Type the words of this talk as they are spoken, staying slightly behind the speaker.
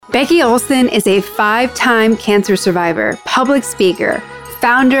Becky Olson is a 5-time cancer survivor, public speaker,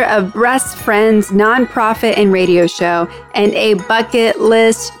 founder of Breast Friends nonprofit and radio show, and a bucket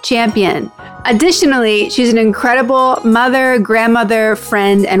list champion. Additionally, she's an incredible mother, grandmother,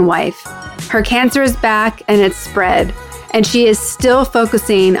 friend, and wife. Her cancer is back and it's spread, and she is still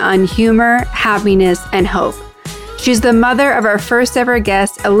focusing on humor, happiness, and hope. She's the mother of our first ever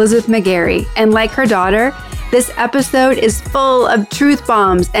guest, Elizabeth McGarry, and like her daughter, this episode is full of truth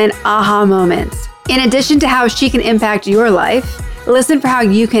bombs and aha moments. In addition to how she can impact your life, listen for how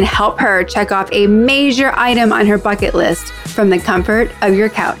you can help her check off a major item on her bucket list from the comfort of your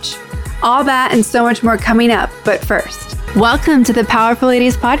couch. All that and so much more coming up, but first, welcome to the Powerful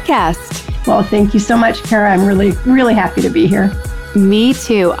Ladies Podcast. Well, thank you so much, Kara. I'm really, really happy to be here. Me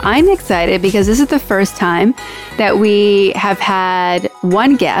too. I'm excited because this is the first time that we have had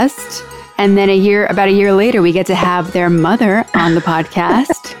one guest, and then about a year later, we get to have their mother on the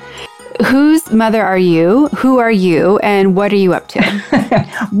podcast. Whose mother are you? Who are you? And what are you up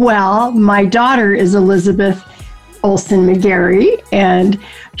to? Well, my daughter is Elizabeth Olson McGarry, and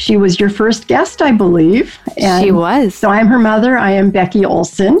she was your first guest, I believe. And she was. So I'm her mother. I am Becky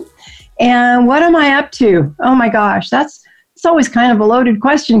Olson. And what am I up to? Oh my gosh, it's always kind of a loaded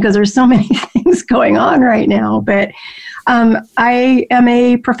question because there's so many things going on right now. But I am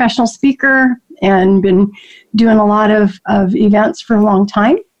a professional speaker and been doing a lot of events for a long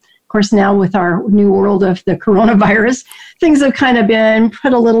time. Of course, now with our new world of the coronavirus, things have kind of been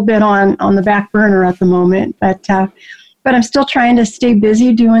put a little bit on the back burner at the moment. But I'm still trying to stay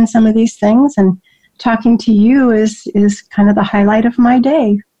busy doing some of these things, and talking to you is kind of the highlight of my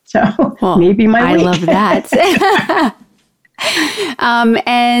day. So maybe my week. I love that.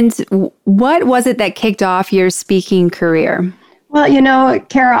 And what was it that kicked off your speaking career? Well, you know,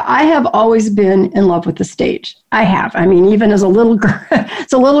 Kara, I have always been in love with the stage. I have. I mean, even as a little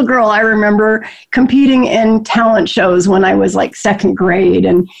girl, I remember competing in talent shows when I was like second grade,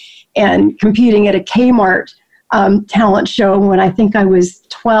 and competing at a Kmart talent show when I think I was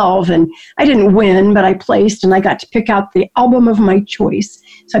 12, and I didn't win, but I placed, and I got to pick out the album of my choice.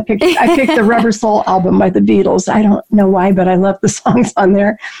 So I picked the Rubber Soul album by the Beatles. I don't know why, but I love the songs on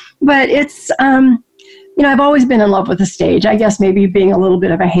there. But it's, I've always been in love with the stage. I guess maybe being a little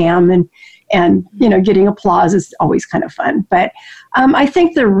bit of a ham and getting applause is always kind of fun. But I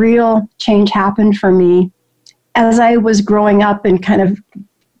think the real change happened for me as I was growing up and kind of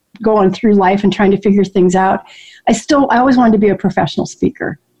going through life and trying to figure things out. I always wanted to be a professional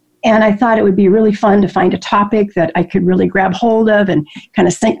speaker. And I thought it would be really fun to find a topic that I could really grab hold of and kind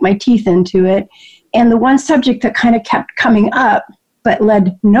of sink my teeth into it. And the one subject that kind of kept coming up but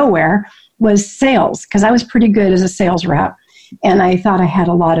led nowhere was sales, because I was pretty good as a sales rep. And I thought I had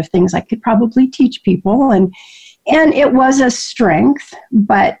a lot of things I could probably teach people. And it was a strength,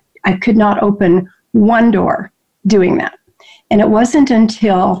 but I could not open one door doing that. And it wasn't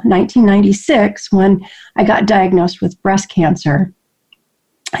until 1996 when I got diagnosed with breast cancer.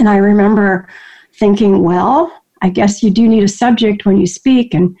 And I remember thinking, well, I guess you do need a subject when you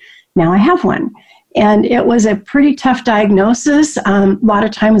speak, and now I have one. And it was a pretty tough diagnosis. A lot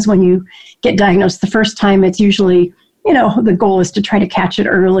of times when you get diagnosed the first time, it's usually, the goal is to try to catch it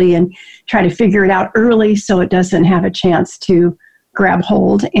early and try to figure it out early so it doesn't have a chance to grab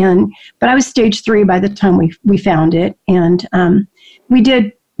hold. But I was stage 3 by the time we found it. And we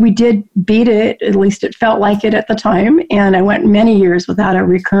did beat it, at least it felt like it at the time. And I went many years without a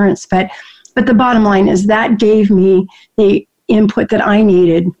recurrence. But the bottom line is that gave me the input that I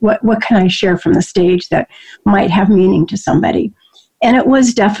needed. What can I share from the stage that might have meaning to somebody? And it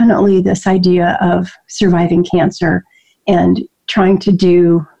was definitely this idea of surviving cancer and trying to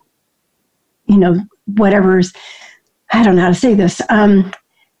do, whatever's, I don't know how to say this.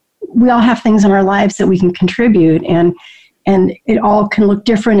 We all have things in our lives that we can contribute, and it all can look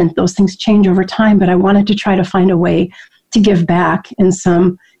different, and those things change over time. But I wanted to try to find a way to give back in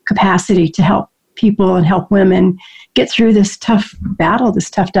some capacity to help people and help women get through this tough battle, this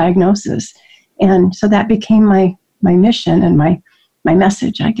tough diagnosis. And so that became my mission and my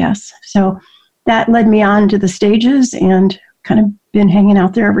message, I guess. So that led me on to the stages and kind of been hanging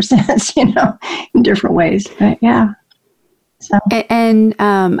out there ever since, in different ways. But yeah. So. And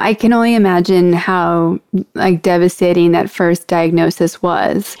I can only imagine how devastating that first diagnosis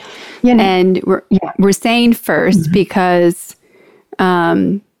was. And we're saying first because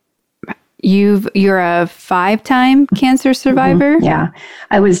you're a 5-time cancer survivor. Mm-hmm. Yeah,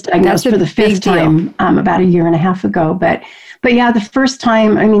 I was diagnosed for the 5th time about a year and a half ago. But yeah, the first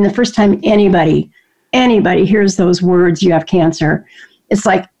time anybody hears those words, you have cancer, it's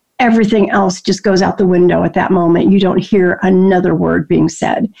like everything else just goes out the window at that moment. You don't hear another word being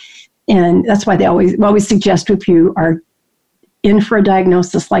said. And that's why they always suggest if you are in for a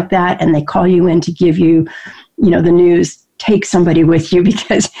diagnosis like that and they call you in to give you, the news, take somebody with you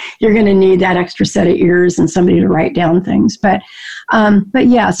because you're going to need that extra set of ears and somebody to write down things. But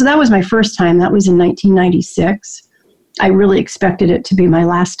yeah, so that was my first time. That was in 1996. I really expected it to be my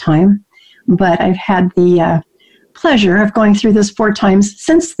last time, but I've had the pleasure of going through this 4 times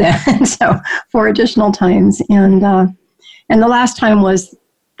since then. So 4 additional times. And the last time was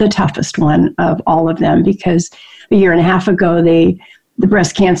the toughest one of all of them because a year and a half ago, the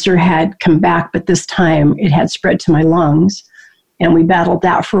breast cancer had come back, but this time it had spread to my lungs. And we battled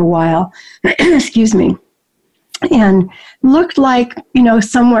that for a while. Excuse me. And looked like,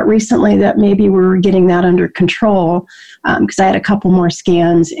 somewhat recently that maybe we were getting that under control because I had a couple more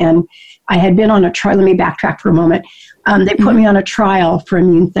scans and I had been on a trial. Let me backtrack for a moment. They put me on a trial for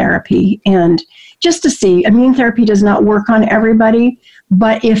immune therapy. And just to see, immune therapy does not work on everybody,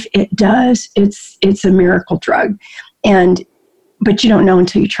 but if it does, it's a miracle drug. But you don't know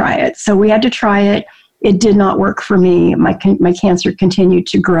until you try it. So we had to try it. It did not work for me. My cancer continued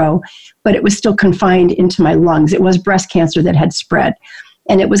to grow, but it was still confined into my lungs. It was breast cancer that had spread,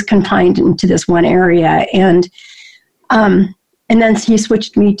 and it was confined into this one area. And then he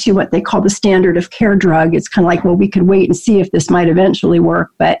switched me to what they call the standard of care drug. It's kind of like, well, we could wait and see if this might eventually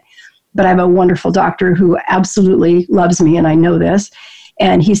work, but I have a wonderful doctor who absolutely loves me, and I know this.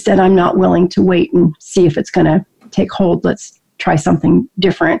 And he said, I'm not willing to wait and see if it's going to take hold. Let's try something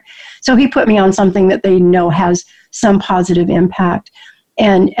different. So he put me on something that they know has some positive impact.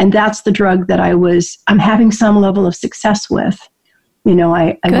 And that's the drug that I'm having some level of success with.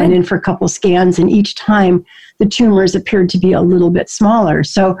 I went in for a couple scans, and each time the tumors appeared to be a little bit smaller.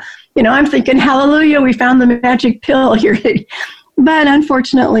 So, I'm thinking, hallelujah, we found the magic pill here. But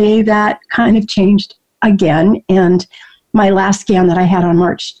unfortunately, that kind of changed again. And my last scan that I had on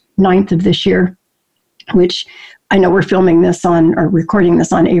March 9th of this year, which I know we're filming this or recording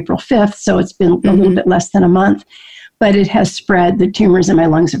this on April 5th, so it's been a little bit less than a month, but it has spread. The tumors in my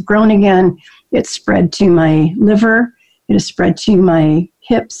lungs have grown again. It's spread to my liver. It has spread to my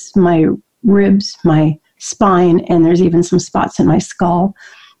hips, my ribs, my spine, and there's even some spots in my skull.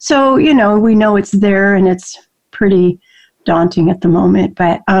 So, we know it's there, and it's pretty daunting at the moment,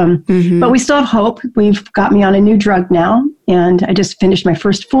 but we still have hope. We've got me on a new drug now, and I just finished my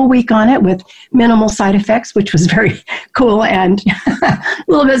first full week on it with minimal side effects, which was very cool and a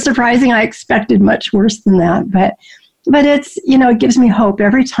little bit surprising. I expected much worse than that, but it's, it gives me hope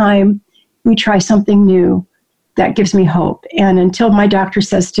every time we try something new. That gives me hope. And until my doctor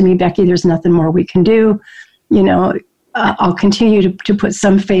says to me, Becky, there's nothing more we can do, I'll continue to put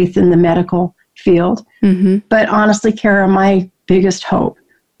some faith in the medical field. But honestly, Kara, my biggest hope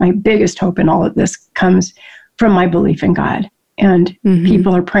in all of this comes from my belief in God. And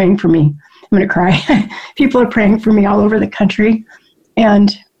people are praying for me. I'm going to cry. People are praying for me all over the country.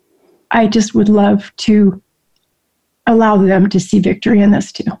 And I just would love to allow them to see victory in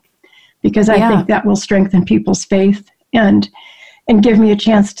this too. Because I think that will strengthen people's faith and give me a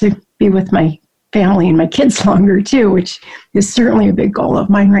chance to be with my family and my kids longer too, which is certainly a big goal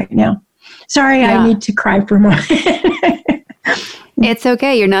of mine right now. Sorry, I need to cry for a moment. It's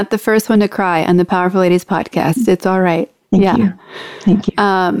okay. You're not the first one to cry on the Powerful Ladies podcast. It's all right. Thank you. Thank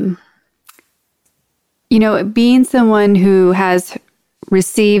you. Being someone who has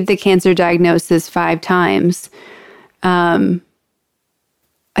received the cancer diagnosis 5 times,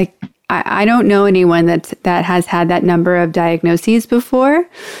 I don't know anyone that has had that number of diagnoses before.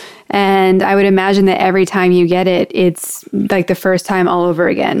 And I would imagine that every time you get it, it's like the first time all over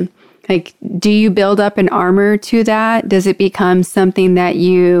again. Like, do you build up an armor to that? Does it become something that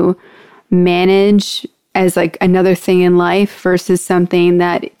you manage as like another thing in life versus something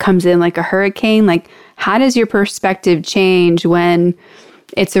that comes in like a hurricane? Like, how does your perspective change when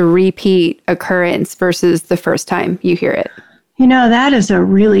it's a repeat occurrence versus the first time you hear it? That is a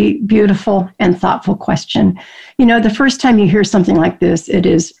really beautiful and thoughtful question. The first time you hear something like this, it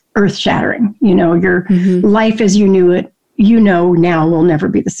is earth-shattering. Your life as you knew it, now will never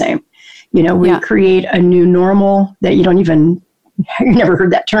be the same. We create a new normal that you never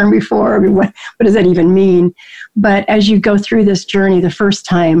heard that term before. I mean, what does that even mean? But as you go through this journey the first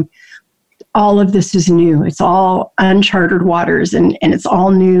time, all of this is new. It's all uncharted waters and it's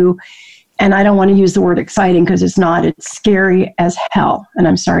all new. And I don't want to use the word exciting because it's not. It's scary as hell. And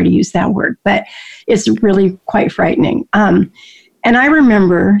I'm sorry to use that word, but it's really quite frightening. And I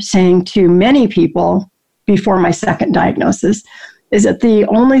remember saying to many people before my second diagnosis is that the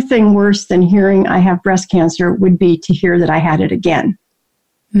only thing worse than hearing I have breast cancer would be to hear that I had it again.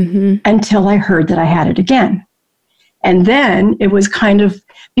 until I heard that I had it again. And then it was kind of,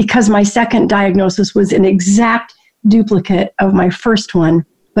 because my second diagnosis was an exact duplicate of my first one,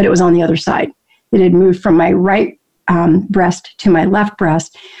 but it was on the other side. It had moved from my right breast to my left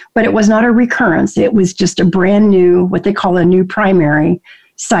breast, but it was not a recurrence. It was just a brand new, what they call a new primary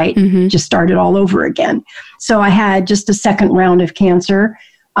site, just started all over again. So I had just a second round of cancer.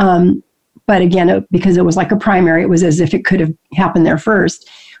 But again, because it was like a primary, it was as if it could have happened there first.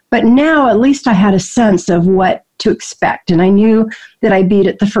 But now at least I had a sense of what to expect. And I knew that I beat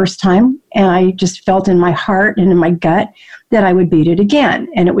it the first time. And I just felt in my heart and in my gut that I would beat it again.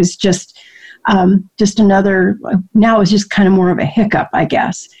 And it was just another, now it was just kind of more of a hiccup, I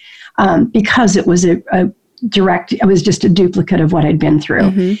guess, because it was it was just a duplicate of what I'd been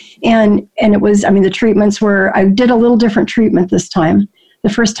through. And it was, the treatments were, I did a little different treatment this time. The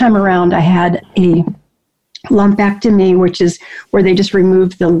first time around, I had a lumpectomy, which is where they just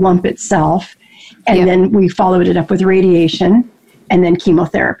removed the lump itself. And then we followed it up with radiation and then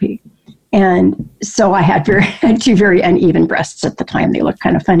chemotherapy. And so I had two very uneven breasts at the time. They looked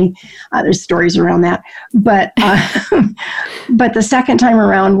kind of funny. There's stories around that. But but the second time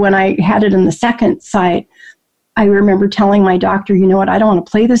around, when I had it in the second site, I remember telling my doctor, you know what, I don't want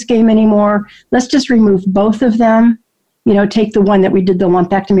to play this game anymore. Let's just remove both of them. Take the one that we did the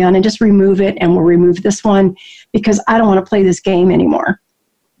lumpectomy on and just remove it, and we'll remove this one because I don't want to play this game anymore.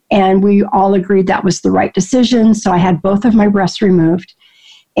 And we all agreed that was the right decision. So I had both of my breasts removed,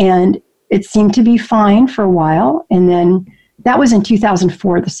 and it seemed to be fine for a while. And then that was in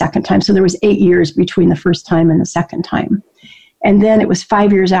 2004, the second time. So there was 8 years between the first time and the second time. And then it was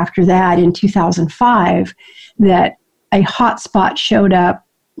 5 years after that, in 2005, that a hot spot showed up.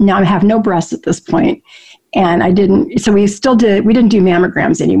 Now I have no breasts at this point. And we didn't do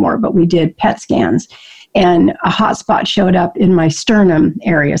mammograms anymore, but we did PET scans. And a hot spot showed up in my sternum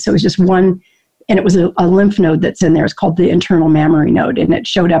area. So it was just one, and it was a lymph node that's in there. It's called the internal mammary node. And it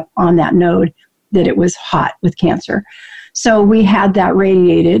showed up on that node that it was hot with cancer. So we had that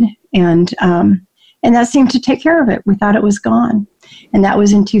radiated, and that seemed to take care of it. We thought it was gone. And that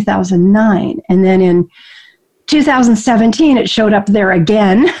was in 2009. And then in 2017, it showed up there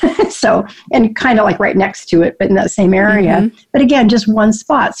again. So, and kind of like right next to it, but in that same area. But again, just one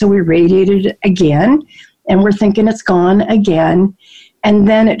spot. So we radiated it again, and we're thinking it's gone again. And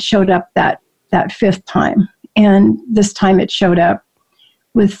then it showed up that fifth time. And this time it showed up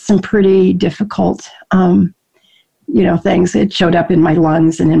with some pretty difficult, things. It showed up in my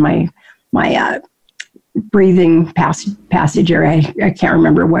lungs and in my breathing passage area. I can't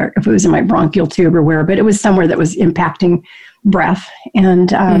remember where, if it was in my bronchial tube or where, but it was somewhere that was impacting breath. And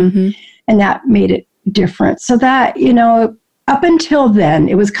that made it different. So that, up until then,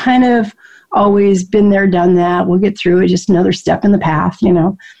 it was kind of always been there, done that. We'll get through it, just another step in the path,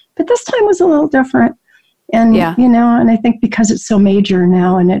 but this time was a little different. And, and I think because it's so major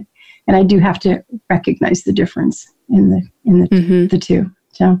now, and I do have to recognize the difference in the two.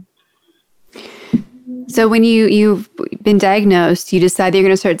 So when you've been diagnosed, you decide that you're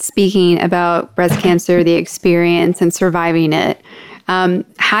going to start speaking about breast cancer, the experience, and surviving it.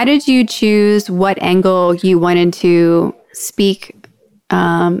 How did you choose what angle you wanted to speak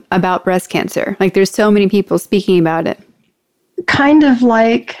about breast cancer? Like, there's so many people speaking about it. Kind of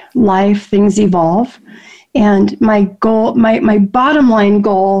like life, things evolve. And my goal, my bottom line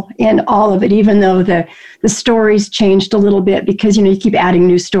goal in all of it, even though the stories changed a little bit because, you keep adding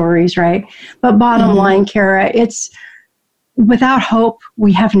new stories, right? But bottom line, Kara, it's without hope,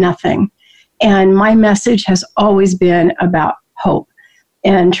 we have nothing. And my message has always been about hope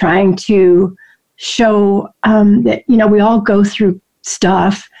and trying to show that, we all go through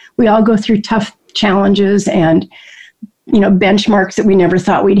stuff. We all go through tough challenges and benchmarks that we never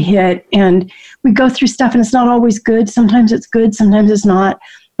thought we'd hit. And we go through stuff and it's not always good. Sometimes it's good, sometimes it's not.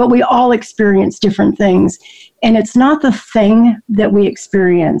 But we all experience different things. And it's not the thing that we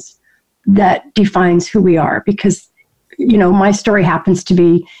experience that defines who we are. Because, my story happens to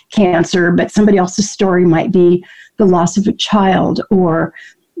be cancer, but somebody else's story might be the loss of a child or,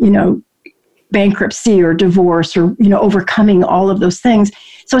 bankruptcy or divorce or, overcoming all of those things.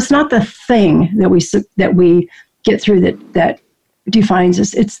 So it's not the thing that we get through that defines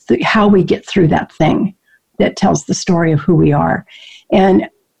us. It's how we get through that thing that tells the story of who we are. And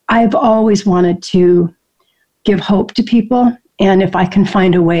I've always wanted to give hope to people. And if I can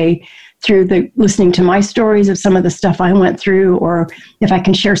find a way through listening to my stories of some of the stuff I went through, or if I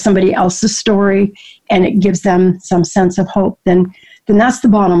can share somebody else's story and it gives them some sense of hope, then that's the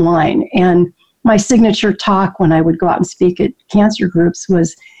bottom line. And my signature talk when I would go out and speak at cancer groups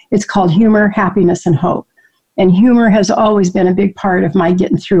it's called Humor, Happiness, and Hope. And humor has always been a big part of my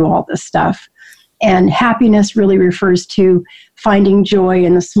getting through all this stuff. And happiness really refers to finding joy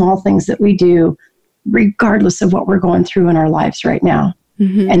in the small things that we do, regardless of what we're going through in our lives right now.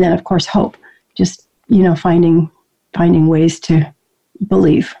 Mm-hmm. And then, of course, hope. Just, finding ways to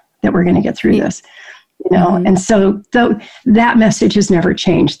believe that we're going to get through this. Mm-hmm. And so that message has never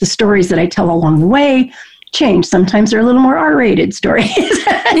changed. The stories that I tell along the way change. Sometimes they're a little more R-rated stories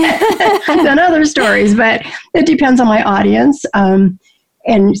than other stories, but it depends on my audience.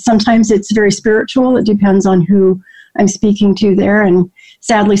 And sometimes it's very spiritual. It depends on who I'm speaking to there. And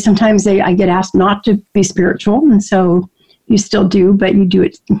sadly, sometimes I get asked not to be spiritual. And so you still do, but you do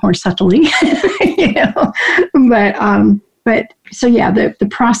it more subtly, But so, yeah, the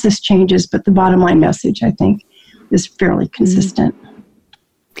process changes, but the bottom line message, I think, is fairly consistent.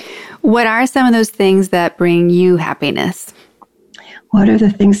 What are some of those things that bring you happiness? What are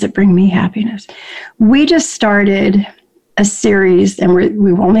the things that bring me happiness? We just started a series, and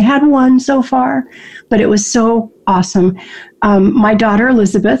we've only had one so far, but it was so awesome. My daughter,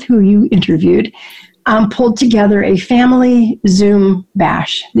 Elizabeth, who you interviewed, pulled together a family Zoom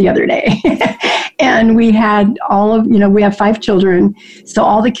bash the other day. And we had we have 5 children. So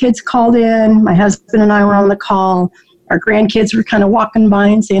all the kids called in. My husband and I were on the call. Our grandkids were kind of walking by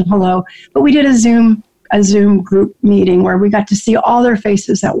and saying hello. But we did a Zoom group meeting where we got to see all their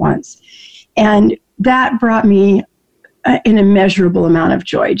faces at once. And that brought me an immeasurable amount of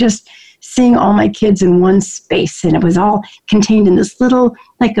joy. Just seeing all my kids in one space. And it was all contained in this little,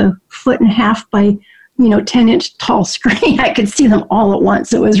 like a 1.5 by 10-inch tall screen. I could see them all at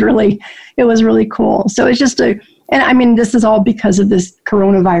once. It was really cool. So it's just and I mean, this is all because of this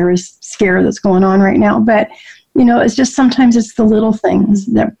coronavirus scare that's going on right now. But, it's just sometimes it's the little things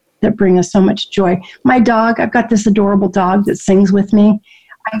that bring us so much joy. My dog, I've got this adorable dog that sings with me.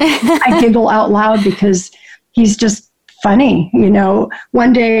 I giggle out loud because he's just funny.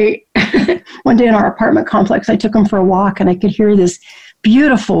 One day in our apartment complex, I took him for a walk and I could hear this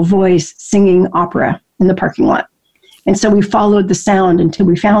beautiful voice singing opera in the parking lot. And so we followed the sound until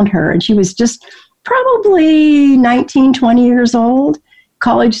we found her. And she was just probably 19, 20 years old,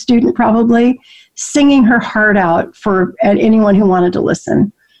 college student probably, singing her heart out for anyone who wanted to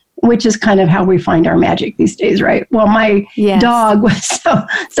listen, which is kind of how we find our magic these days, right? Well, my dog was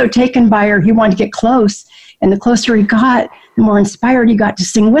so taken by her, he wanted to get close. And the closer he got, the more inspired he got to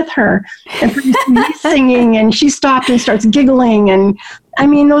sing with her. And he's singing, and she stopped and starts giggling. And I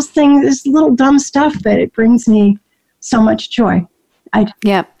mean, those things, this little dumb stuff, but it brings me so much joy. I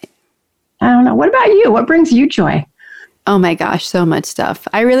don't know. What about you? What brings you joy? Oh my gosh, so much stuff.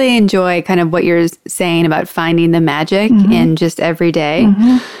 I really enjoy kind of what you're saying about finding the magic in just every day.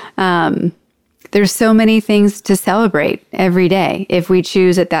 There's so many things to celebrate every day if we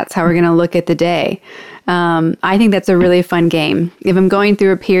choose that that's how we're going to look at the day. I think that's a really fun game. If I'm going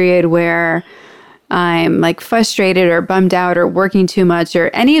through a period where I'm like frustrated or bummed out or working too much or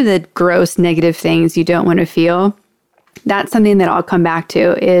any of the gross negative things you don't want to feel, that's something that I'll come back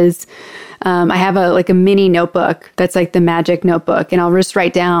to is I have a mini notebook that's like the magic notebook, and I'll just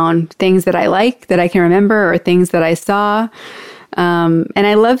write down things that I like that I can remember or things that I saw. And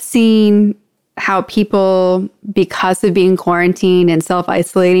I love seeing how people, because of being quarantined and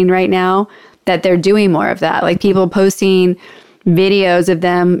self-isolating right now, that they're doing more of that. Like people posting videos of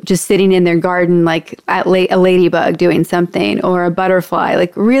them just sitting in their garden, like at a ladybug doing something or a butterfly,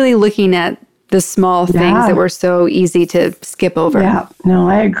 like really looking at the small things that were so easy to skip over. Yeah, no,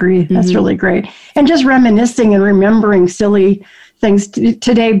 I agree. That's really great. And just reminiscing and remembering silly things.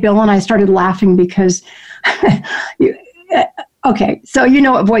 Today, Bill and I started laughing because, okay, so you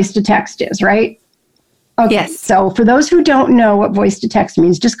know what voice to text is, right? Okay, yes. So for those who don't know what voice to text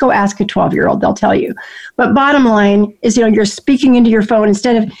means, just go ask a 12-year-old. They'll tell you. But bottom line is, you're speaking into your phone.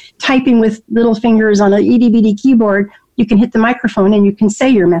 Instead of typing with little fingers on an itty-bitty keyboard, you can hit the microphone and you can say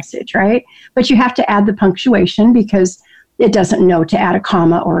your message, right? But you have to add the punctuation because it doesn't know to add a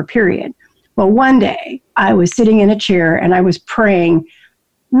comma or a period. Well, one day I was sitting in a chair and I was praying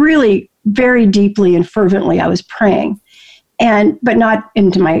really very deeply and fervently. I was praying. But not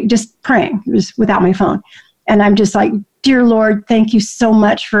just praying. It was without my phone. And I'm just like, dear Lord, thank you so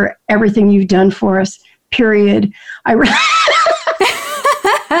much for everything you've done for us, period. I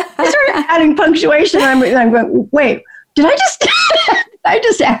started adding punctuation. I'm going, wait, did I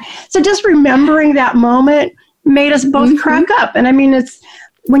just, so just remembering that moment made us both crack up. And I mean, it's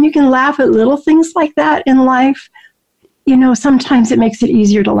when you can laugh at little things like that in life, sometimes it makes it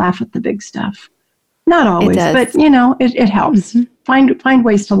easier to laugh at the big stuff. Not always, but it helps. Find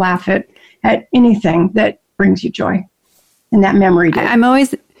ways to laugh at anything that brings you joy, and that memory did. I'm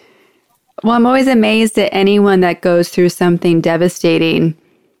always Well, I'm always amazed at anyone that goes through something devastating,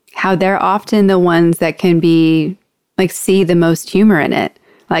 how they're often the ones that can be like see the most humor in it.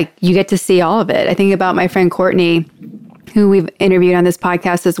 Like you get to see all of it. I think about my friend Courtney, who we've interviewed on this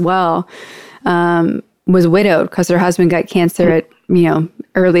podcast as well, was widowed because her husband got cancer at,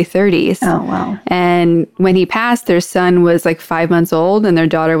 early 30s. Oh, wow. And when he passed, their son was like 5 months old and their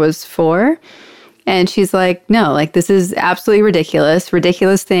daughter was 4. And she's like, no, like this is absolutely ridiculous.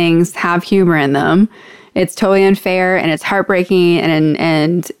 Ridiculous things have humor in them. It's totally unfair and it's heartbreaking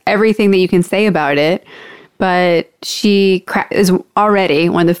and everything that you can say about it. But she is already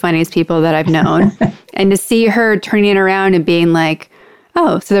one of the funniest people that I've known. And to see her turning it around and being like,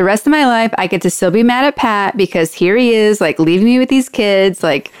 oh, so the rest of my life, I get to still be mad at Pat because here he is, like leaving me with these kids,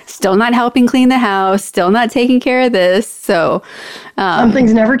 like still not helping clean the house, still not taking care of this. So some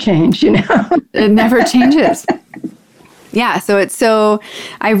things never change, It never changes. Yeah. So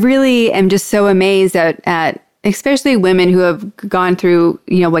I really am just so amazed at especially women who have gone through,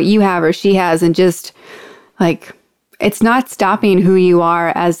 what you have or she has, and just like, it's not stopping who you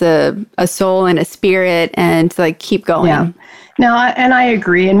are as a soul and a spirit, and to like keep going. Yeah. No, and I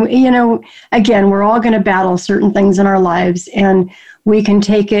agree. And, again, we're all going to battle certain things in our lives, and we can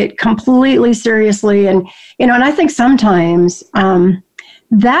take it completely seriously. And, and I think sometimes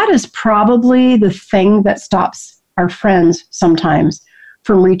that is probably the thing that stops our friends sometimes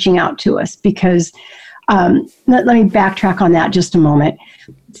from reaching out to us, because let me backtrack on that just a moment.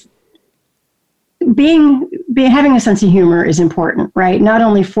 Having a sense of humor is important, right? Not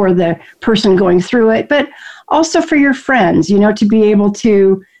only for the person going through it, but also for your friends, to be able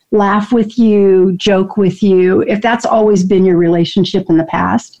to laugh with you, joke with you, if that's always been your relationship in the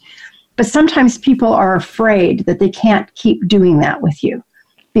past. But sometimes people are afraid that they can't keep doing that with you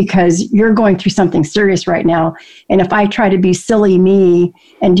because you're going through something serious right now. And if I try to be silly me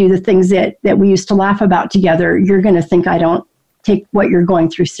and do the things that we used to laugh about together, you're going to think I don't take what you're going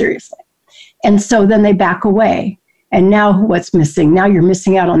through seriously. And so then they back away. And now what's missing? Now you're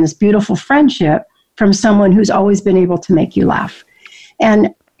missing out on this beautiful friendship from someone who's always been able to make you laugh.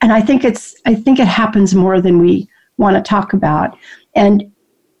 And I think it happens more than we want to talk about. And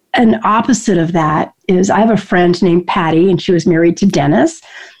an opposite of that is I have a friend named Patty, and she was married to Dennis.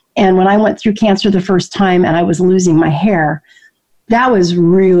 And when I went through cancer the first time and I was losing my hair, that was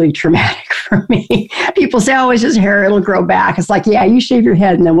really traumatic for me. People say, oh, it's just hair, it'll grow back. It's like, yeah, you shave your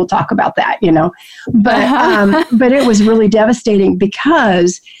head and then we'll talk about that, But it was really devastating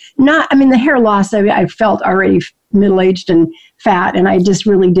because the hair loss, I felt already middle-aged and fat, and I just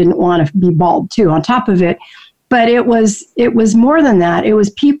really didn't want to be bald too on top of it. But it was more than that. It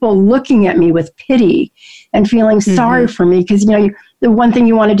was people looking at me with pity and feeling sorry for me because, the one thing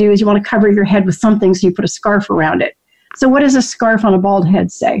you want to do is you want to cover your head with something, so you put a scarf around it. So what does a scarf on a bald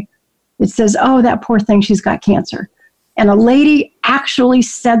head say? It says, oh, that poor thing, she's got cancer. And a lady actually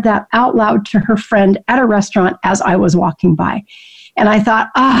said that out loud to her friend at a restaurant as I was walking by. And I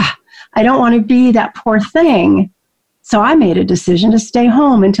thought, I don't want to be that poor thing. So I made a decision to stay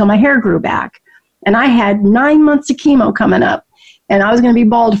home until my hair grew back. And I had 9 months of chemo coming up, and I was going to be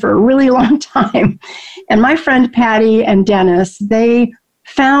bald for a really long time. And my friend Patty and Dennis, they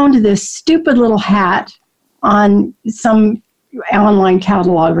found this stupid little hat on some online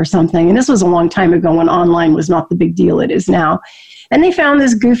catalog or something. And this was a long time ago when online was not the big deal it is now. And they found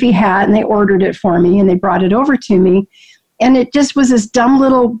this goofy hat and they ordered it for me and they brought it over to me. And it just was this dumb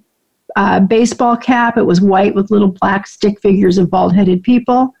little baseball cap. It was white with little black stick figures of bald-headed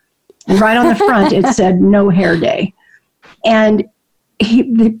people. And right on the front, it said, no hair day. And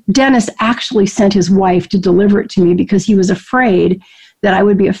Dennis actually sent his wife to deliver it to me because he was afraid that I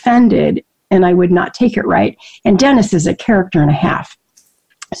would be offended and I would not take it right. And Dennis is a character and a half.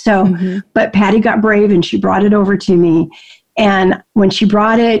 So, but Patty got brave and she brought it over to me. And when she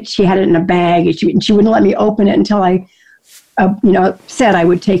brought it, she had it in a bag and she wouldn't let me open it until I, said I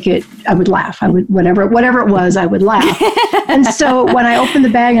would take it. I would laugh. I would, whatever it was, I would laugh. And so when I opened the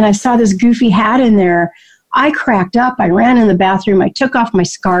bag and I saw this goofy hat in there, I cracked up. I ran in the bathroom. I took off my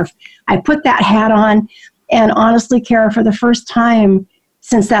scarf. I put that hat on. And honestly, Kara, for the first time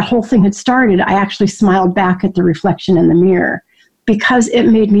since that whole thing had started, I actually smiled back at the reflection in the mirror because it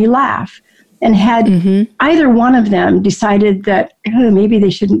made me laugh. And had either one of them decided that maybe they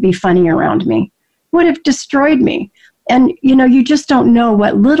shouldn't be funny around me, would have destroyed me. And, you just don't know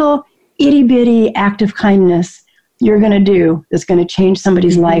what little itty-bitty act of kindness you're going to do that's going to change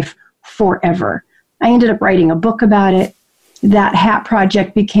somebody's life forever. I ended up writing a book about it. That hat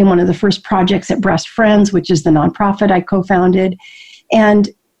project became one of the first projects at Breast Friends, which is the nonprofit I co-founded. And,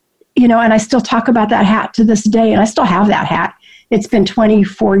 and I still talk about that hat to this day, and I still have that hat. it's been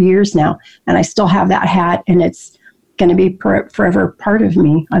 24 years now, and I still have that hat, and it's going to be forever part of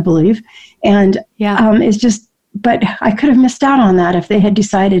me, I believe. And it's just, but I could have missed out on that if they had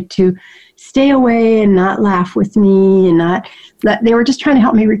decided to stay away and not laugh with me and not let, they were just trying to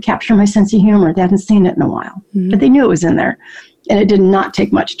help me recapture my sense of humor. They hadn't seen it in a while, but they knew it was in there, and it did not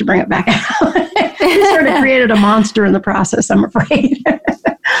take much to bring it back out. It sort of created a monster in the process, I'm afraid.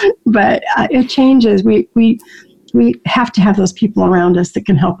 But it changes. We have to have those people around us that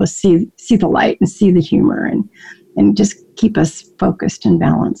can help us see the light and see the humor and just keep us focused and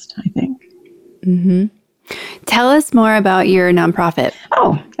balanced, I think. Mm-hmm. Tell us more about your nonprofit.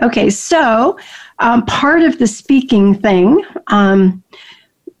 Oh, okay. So part of the speaking thing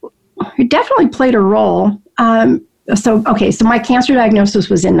definitely played a role. So my cancer diagnosis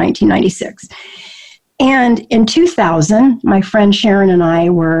was in 1996. And in 2000, my friend Sharon and I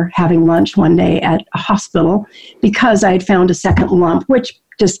were having lunch one day at a hospital because I had found a second lump, which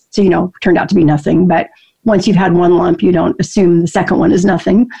just, turned out to be nothing. But once you've had one lump, you don't assume the second one is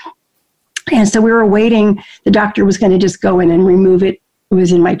nothing. And so we were waiting. The doctor was going to just go in and remove it. It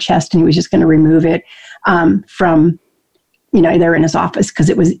was in my chest, and he was just going to remove it from, there in his office because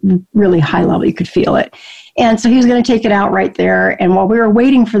it was really high level. You could feel it. And so he was going to take it out right there. And while we were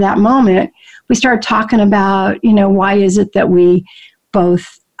waiting for that moment, we started talking about, why is it that we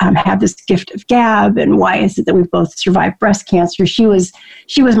both have this gift of gab, and why is it that we've both survived breast cancer? She was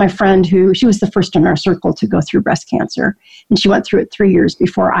my friend she was the first in our circle to go through breast cancer, and she went through it 3 years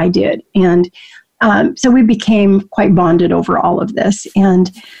before I did. And so we became quite bonded over all of this. And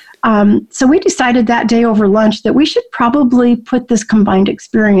so we decided that day over lunch that we should probably put this combined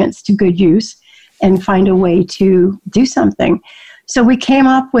experience to good use and find a way to do something. So we came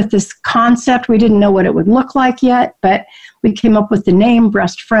up with this concept. We didn't know what it would look like yet, but we came up with the name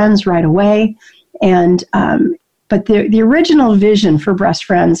Breast Friends right away. And but the original vision for Breast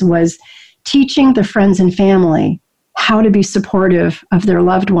Friends was teaching the friends and family how to be supportive of their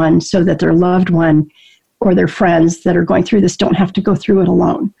loved one so that their loved one or their friends that are going through this don't have to go through it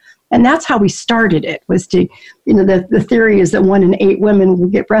alone. And that's how we started it, was to, the theory is that 1 in 8 women will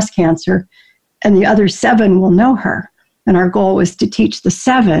get breast cancer and the other 7 will know her. And our goal was to teach the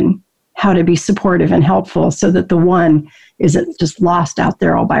 7 how to be supportive and helpful so that the 1 isn't just lost out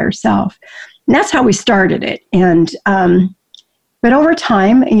there all by herself. And that's how we started it. And but over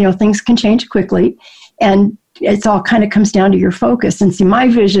time, things can change quickly, and it's all kind of comes down to your focus. And see, my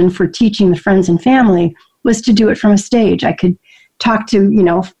vision for teaching the friends and family was to do it from a stage. I could talk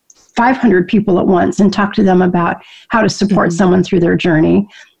to 500 people at once and talk to them about how to support someone through their journey.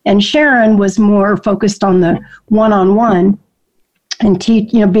 And Sharon was more focused on the one-on-one and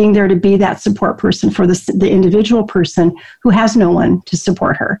being there to be that support person for the individual person who has no one to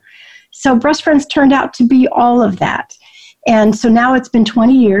support her. So Breast Friends turned out to be all of that. And so now it's been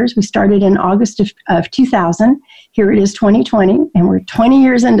 20 years. We started in August of 2000. Here it is 2020, and we're 20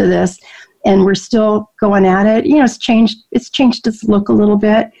 years into this, and we're still going at it. It's changed its look a little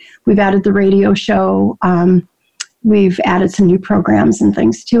bit. We've added the radio show. We've added some new programs and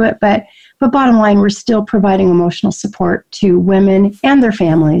things to it, but bottom line, we're still providing emotional support to women and their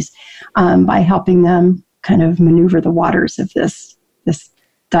families by helping them kind of maneuver the waters of this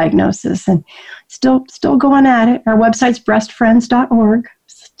diagnosis, and still going at it. Our website's breastfriends.org.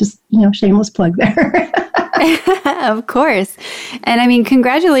 Just shameless plug there. Of course, and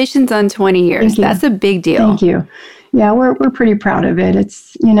congratulations on 20 years. That's a big deal. Thank you. Yeah, we're pretty proud of it.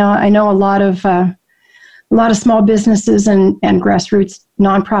 It's I know a lot of small businesses and grassroots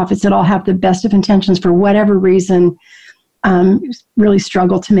nonprofits that all have the best of intentions for whatever reason really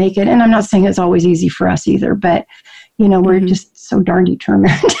struggle to make it. And I'm not saying it's always easy for us either, but we're just so darn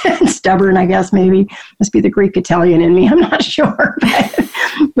determined and stubborn, I guess. Maybe must be the Greek Italian in me. I'm not sure,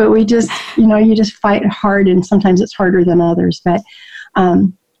 but we just you just fight hard, and sometimes it's harder than others. But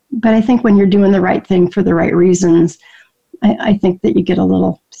I think when you're doing the right thing for the right reasons, I think that you get a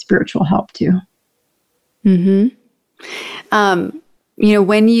little spiritual help too. Mm-hmm.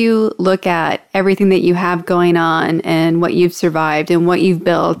 When you look at everything that you have going on and what you've survived and what you've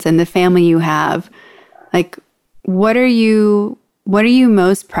built and the family you have, what are you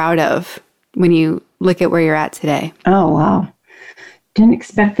most proud of when you look at where you're at today? Oh, wow. Didn't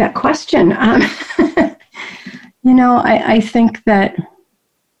expect that question. I think that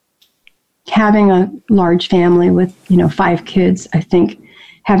having a large family with, 5 kids, I think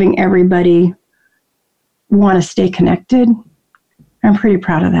having everybody want to stay connected, I'm pretty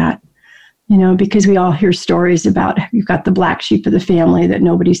proud of that, because we all hear stories about you've got the black sheep of the family that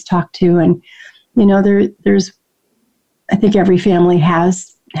nobody's talked to. And, there's, I think every family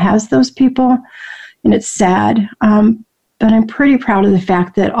has those people, and it's sad. I'm pretty proud of the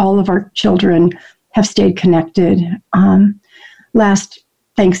fact that all of our children have stayed connected. Last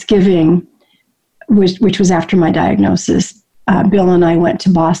Thanksgiving, which was after my diagnosis, Bill and I went to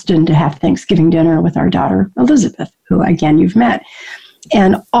Boston to have Thanksgiving dinner with our daughter, Elizabeth, who, again, you've met.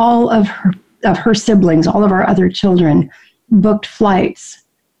 And all of her siblings, all of our other children, booked flights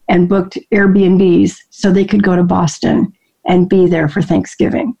and booked Airbnbs so they could go to Boston and be there for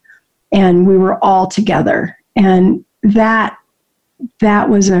Thanksgiving. And we were all together. And that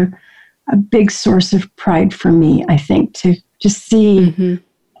was a big source of pride for me, I think, to just see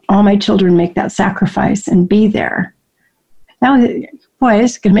all my children make that sacrifice and be there. That was, boy,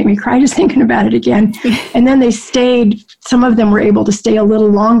 it's going to make me cry just thinking about it again. And then they stayed, some of them were able to stay a little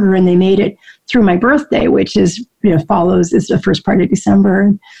longer, and they made it through my birthday, which is, follows is the first part of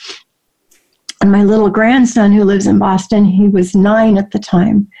December. And my little grandson, who lives in Boston, he was 9 at the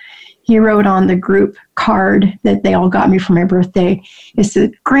time. He wrote on the group card that they all got me for my birthday, it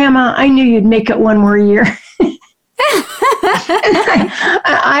said, "Grandma, I knew you'd make it one more year."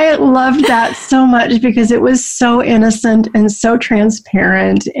 I loved that so much because it was so innocent and so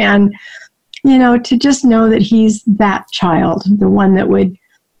transparent. And, to just know that he's that child, the one that would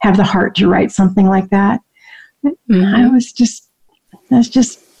have the heart to write something like that. That's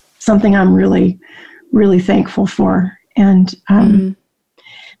just something I'm really, really thankful for. And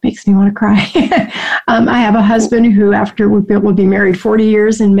makes me want to cry. I have a husband who, after we'll be married 40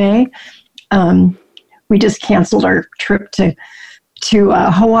 years in May, we just canceled our trip to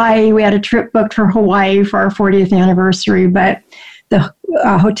Hawaii. We had a trip booked for Hawaii for our 40th anniversary, but the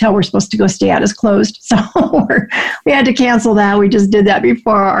hotel we're supposed to go stay at is closed. So we had to cancel that. We just did that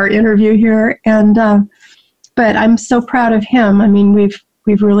before our interview here. And but I'm so proud of him. I mean,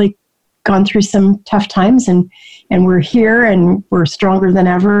 we've really gone through some tough times, and we're here, and we're stronger than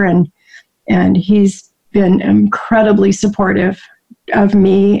ever. And he's been incredibly supportive of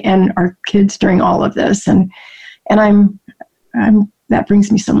me and our kids during all of this. And I'm that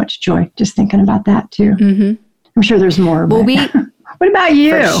brings me so much joy just thinking about that too. I'm sure there's more. Well, what about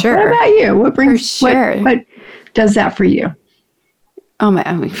you? For sure. What about you? What brings what does that for you? Oh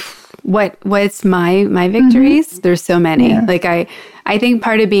my! What's my victories? There's so many. Yeah. Like I think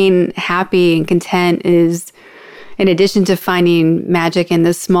part of being happy and content is, in addition to finding magic in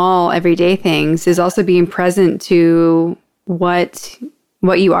the small everyday things, is also being present to what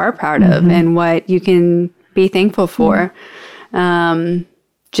you are proud of and what you can be thankful for.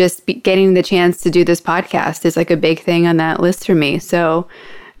 Getting the chance to do this podcast is like a big thing on that list for me. So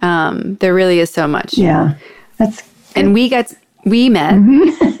there really is so much. Yeah, that's good. And we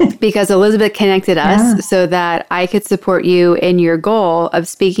met because Elizabeth connected us so that I could support you in your goal of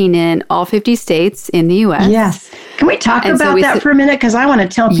speaking in all 50 states in the U.S. Yes. Can we talk about that for a minute? Because I want to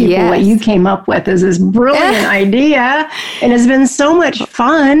tell people what you came up with is this brilliant idea, and it's been so much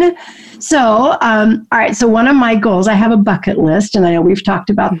fun. So, all right. So one of my goals, I have a bucket list, and I know we've talked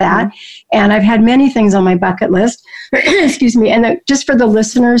about that, and I've had many things on my bucket list. Excuse me. And just for the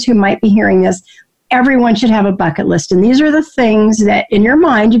listeners who might be hearing this, everyone should have a bucket list. And these are the things that in your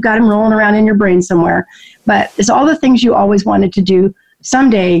mind, you've got them rolling around in your brain somewhere, but it's all the things you always wanted to do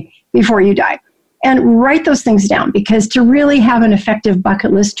someday before you die. And write those things down, because to really have an effective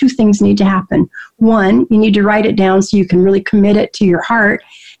bucket list, 2 things need to happen. 1, you need to write it down so you can really commit it to your heart.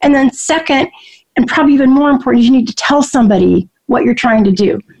 And then second, and probably even more important, you need to tell somebody what you're trying to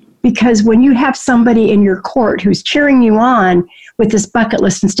do. Because when you have somebody in your court who's cheering you on with this bucket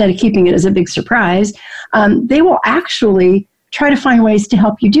list instead of keeping it as a big surprise, they will actually try to find ways to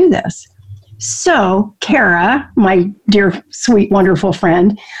help you do this. So, Kara, my dear, sweet, wonderful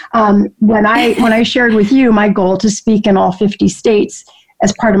friend, when I shared with you my goal to speak in all 50 states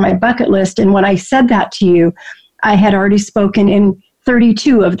as part of my bucket list, and when I said that to you, I had already spoken in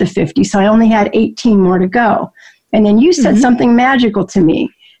 32 of the 50, so I only had 18 more to go. And then you said something magical to me.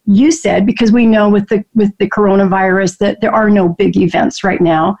 You said, because we know with the coronavirus that there are no big events right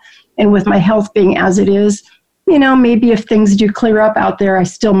now, and with my health being as it is, maybe if things do clear up out there, I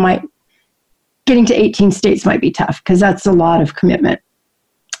still might, getting to 18 states might be tough, because that's a lot of commitment.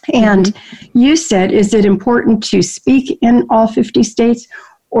 And you said, is it important to speak in all 50 states,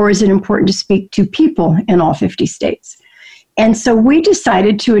 or is it important to speak to people in all 50 states? And so we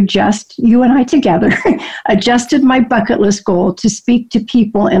decided to adjust, you and I together, adjusted my bucket list goal to speak to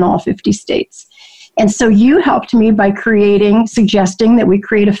people in all 50 states. And so you helped me by suggesting that we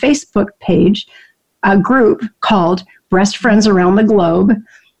create a Facebook page, a group called Breast Friends Around the Globe.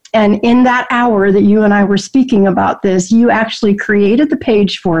 And in that hour that you and I were speaking about this, you actually created the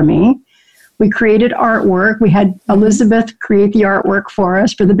page for me. We created artwork. We had Elizabeth create the artwork for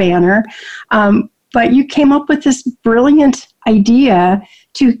us for the banner. But you came up with this brilliant idea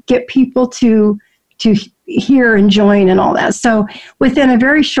to get people to hear and join and all that. So within a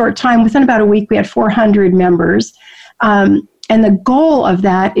very short time, within about a week, we had 400 members. And the goal of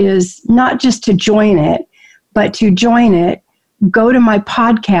that is not just to join it, but to join it, go to my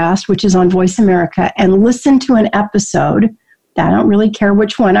podcast, which is on Voice America, and listen to an episode. I don't really care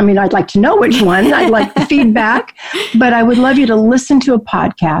which one. I mean, I'd like to know which one. I'd like the feedback, but I would love you to listen to a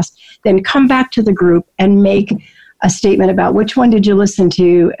podcast, then come back to the group and make a statement about which one did you listen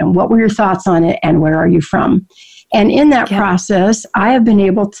to and what were your thoughts on it and where are you from. And in that process, I have been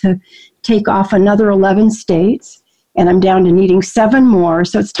able to take off another 11 states, and I'm down to needing 7 more.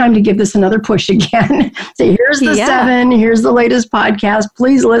 So it's time to give this another push again. So here's the 7, here's the latest podcast,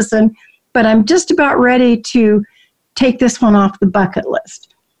 please listen. But I'm just about ready to take this one off the bucket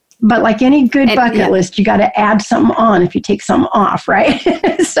list. But like any good bucket list, you got to add something on if you take something off, right?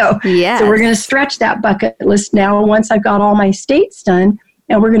 So we're going to stretch that bucket list now once I've got all my states done,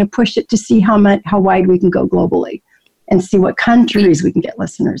 and we're going to push it to see how wide we can go globally and see what countries we can get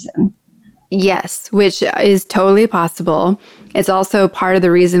listeners in. Yes, which is totally possible. It's also part of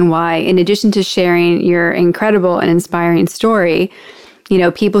the reason why, in addition to sharing your incredible and inspiring story,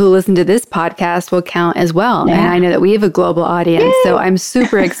 people who listen to this podcast will count as well. Yeah. And I know that we have a global audience. Yay! So I'm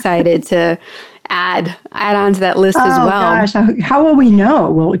super excited to add on to that list as well. Gosh, how will we know?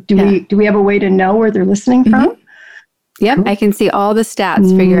 Well, do we have a way to know where they're listening from? Yep, cool. I can see all the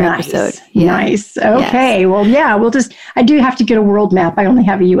stats for your episode. Yeah. Nice. Okay. Yes. Well, I do have to get a world map. I only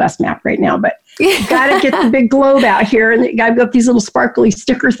have a U.S. map right now, but got to get the big globe out here. And I've got these little sparkly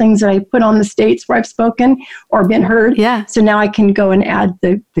sticker things that I put on the states where I've spoken or been heard. Yeah. So now I can go and add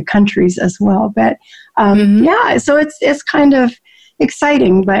the countries as well. But so it's kind of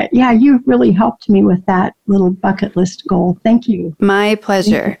exciting. But yeah, you really helped me with that little bucket list goal. Thank you. My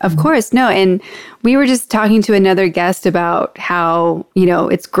pleasure. Of course. No. And we were just talking to another guest about how,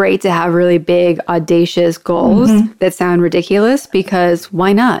 it's great to have really big, audacious goals that sound ridiculous, because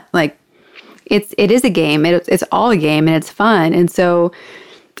why not? Like, it is a game. It's all a game, and it's fun. And so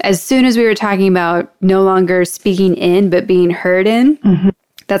as soon as we were talking about no longer speaking in, but being heard in,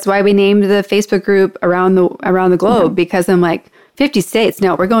 that's why we named the Facebook group around the globe, because I'm like, 50 states.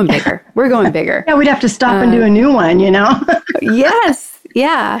 No, we're going bigger. We're going bigger. Yeah, we'd have to stop and do a new one, Yes.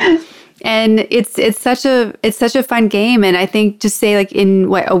 Yeah. And it's such a fun game. And I think just say like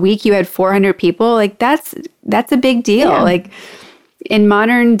in a week you had 400 people, like that's a big deal. Yeah. Like in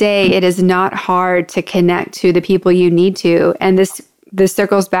modern day, it is not hard to connect to the people you need to. And this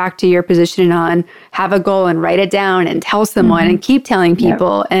circles back to your position on have a goal and write it down and tell someone and keep telling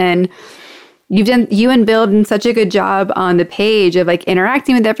people. Yep. And you and Bill done such a good job on the page of like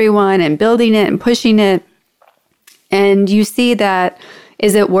interacting with everyone and building it and pushing it. And you see that,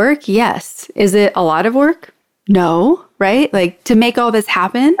 is it work? Yes. Is it a lot of work? No. Right? Like to make all this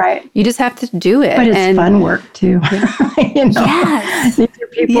happen, you just have to do it. But it's fun work too. Yes. These are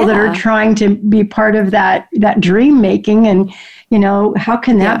people that are trying to be part of that dream making. And, how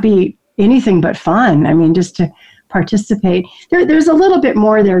can that be anything but fun? I mean, just to participate. There's a little bit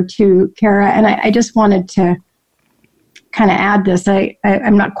more there too, Kara, and I just wanted to kind of add this.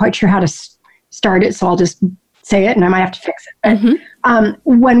 I'm not quite sure how to start it, so I'll just say it, and I might have to fix it. But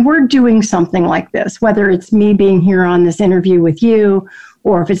when we're doing something like this, whether it's me being here on this interview with you,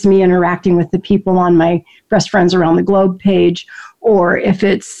 or if it's me interacting with the people on my Breast Friends Around the Globe page, or if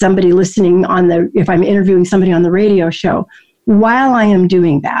it's somebody listening if I'm interviewing somebody on the radio show, while I am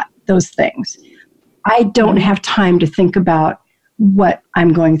doing those things, I don't have time to think about what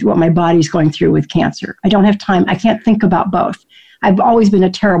I'm going through, what my body's going through with cancer. I don't have time. I can't think about both. I've always been a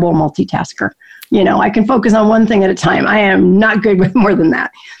terrible multitasker. I can focus on one thing at a time. I am not good with more than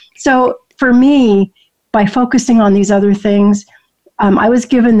that. So for me, by focusing on these other things, I was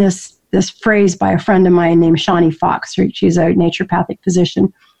given this phrase by a friend of mine named Shawnee Fox. She's a naturopathic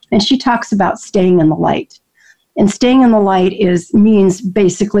physician, and she talks about staying in the light. And staying in the light means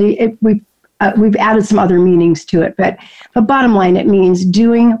basically, we've added some other meanings to it, but bottom line, it means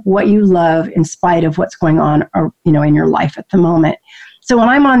doing what you love in spite of what's going on, in your life at the moment. So when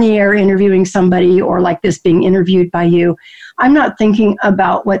I'm on the air interviewing somebody, or like this being interviewed by you, I'm not thinking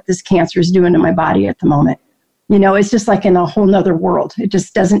about what this cancer is doing to my body at the moment. It's just like in a whole nother world. It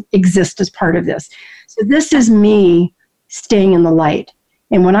just doesn't exist as part of this. So this is me staying in the light.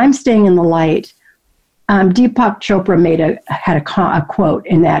 And when I'm staying in the light, Deepak Chopra had a quote,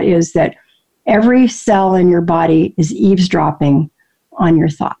 and that is that every cell in your body is eavesdropping on your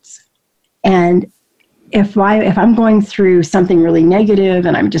thoughts. And if I'm going through something really negative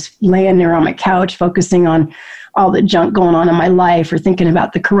and I'm just laying there on my couch focusing on all the junk going on in my life or thinking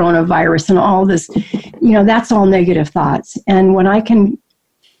about the coronavirus and all this, that's all negative thoughts. And when I can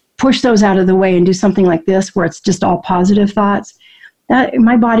push those out of the way and do something like this where it's just all positive thoughts, that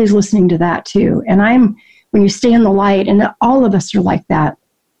my body's listening to that too. And when you stay in the light, and all of us are like that,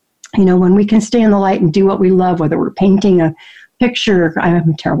 when we can stay in the light and do what we love, whether we're painting a picture, I'm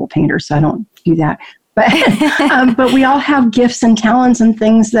a terrible painter, so I don't do that. But we all have gifts and talents and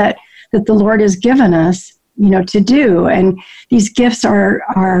things that the Lord has given us, to do. And these gifts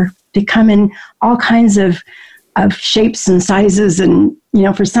they come in all kinds of shapes and sizes. And,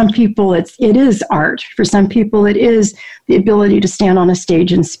 for some people it is art. For some people it is the ability to stand on a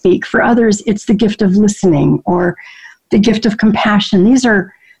stage and speak. For others, it's the gift of listening or the gift of compassion. These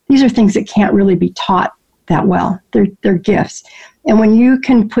are things that can't really be taught that well. They're gifts. And when you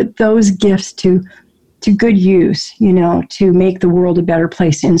can put those gifts to good use, to make the world a better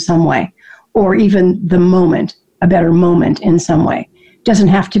place in some way, or even the moment, a better moment in some way. It doesn't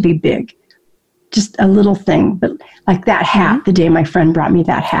have to be big. Just a little thing, but like that hat, the day my friend brought me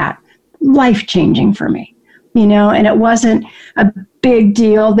that hat, life-changing for me, and it wasn't a big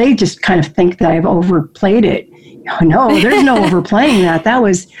deal. They just kind of think that I've overplayed it. No, there's no overplaying that. That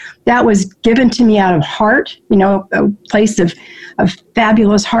was given to me out of heart, a place of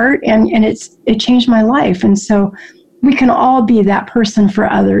fabulous heart, and it changed my life. And so we can all be that person for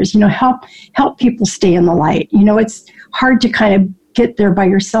others, help people stay in the light. It's hard to kind of get there by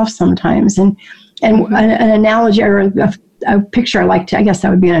yourself sometimes. And an analogy or a picture I guess that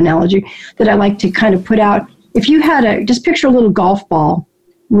would be an analogy that I like to kind of put out. If you had just picture a little golf ball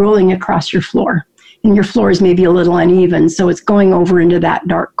rolling across your floor, and your floor is maybe a little uneven, so it's going over into that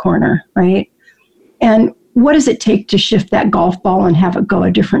dark corner, right? And what does it take to shift that golf ball and have it go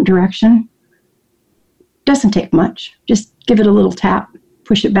a different direction? Doesn't take much. Just give it a little tap,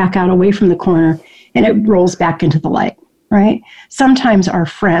 push it back out away from the corner, and it rolls back into the light, right? Sometimes our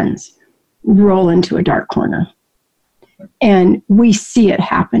friends roll into a dark corner, and we see it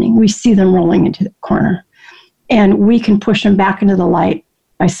happening. We see them rolling into the corner, and we can push them back into the light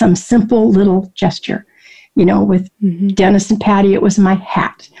by some simple little gesture. With Dennis and Patty, it was my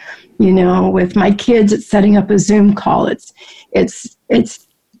hat. With my kids, it's setting up a Zoom call. It's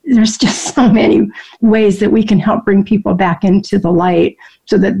there's just so many ways that we can help bring people back into the light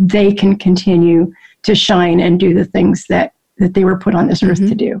so that they can continue to shine and do the things that they were put on this earth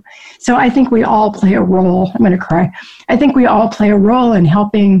to do. So I think we all play a role. I'm going to cry. I think we all play a role in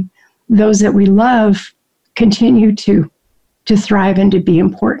helping those that we love continue to thrive and to be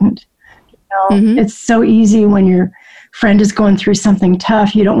important. It's so easy when your friend is going through something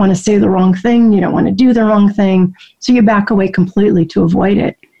tough. You don't want to say the wrong thing. You don't want to do the wrong thing. So you back away completely to avoid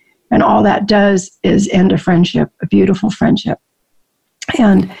it. And all that does is end a friendship, a beautiful friendship.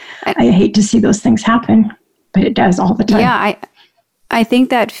 And I hate to see those things happen, but it does all the time. Yeah, I think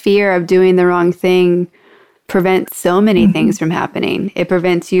that fear of doing the wrong thing prevents so many things from happening. It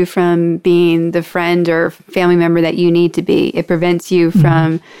prevents you from being the friend or family member that you need to be. It prevents you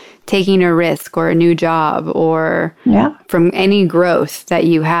from taking a risk or a new job or from any growth that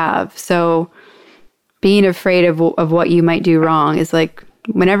you have. So being afraid of what you might do wrong is like,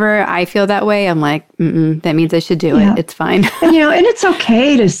 whenever I feel that way, I'm like, that means I should do it. It's fine. And, and it's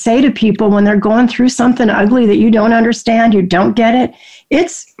okay to say to people when they're going through something ugly that you don't understand, you don't get it.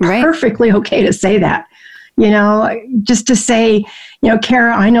 It's perfectly okay to say that. Just to say,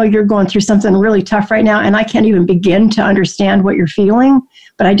 Kara, I know you're going through something really tough right now, and I can't even begin to understand what you're feeling,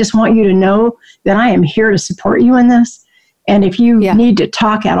 but I just want you to know that I am here to support you in this. And if you need to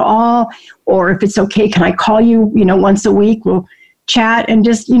talk at all, or if it's okay, can I call you, once a week? We'll chat and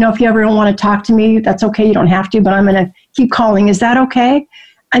just, if you ever don't want to talk to me, that's okay. You don't have to, but I'm going to keep calling. Is that okay?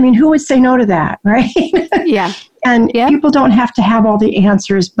 I mean, who would say no to that, right? Yeah. And people don't have to have all the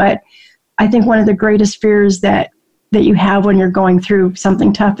answers, but I think one of the greatest fears that you have when you're going through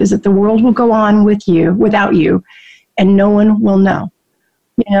something tough is that the world will go on without you, and no one will know.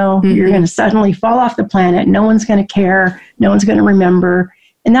 You're going to suddenly fall off the planet. No one's going to care. No one's going to remember.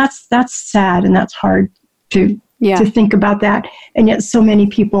 And that's sad, and that's hard to think about that. And yet so many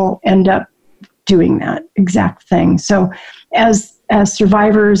people end up doing that exact thing. So as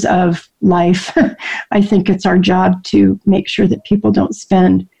survivors of life, I think it's our job to make sure that people don't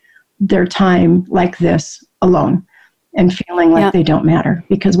spend their time like this alone and feeling like they don't matter,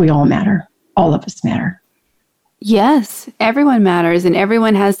 because we all matter. All of us matter. Yes, everyone matters, and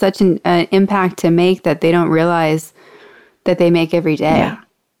everyone has such an impact to make that they don't realize that they make every day. Yeah.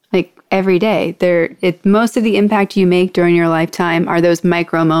 Like every day. Most of the impact you make during your lifetime are those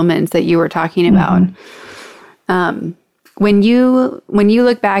micro moments that you were talking about. When you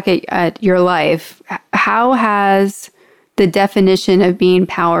look back at your life, how has the definition of being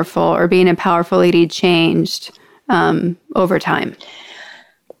powerful or being a powerful lady changed over time?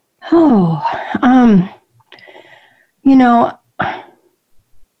 When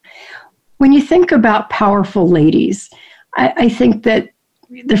you think about powerful ladies, I think that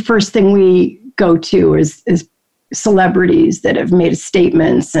the first thing we go to is celebrities that have made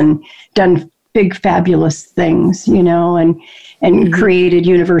statements and done big, fabulous things, and created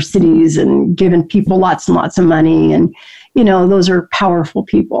universities and given people lots and lots of money. And, those are powerful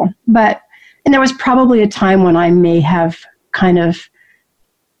people. And there was probably a time when I may have kind of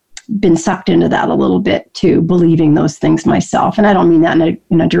been sucked into that a little bit too, believing those things myself. And I don't mean that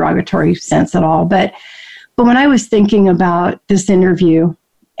in a derogatory sense at all. But when I was thinking about this interview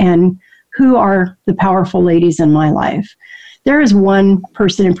and who are the powerful ladies in my life, there is one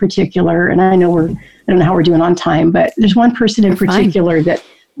person in particular, and I don't know how we're doing on time, but there's one person in particular that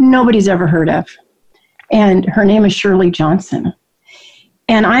nobody's ever heard of. And her name is Shirley Johnson.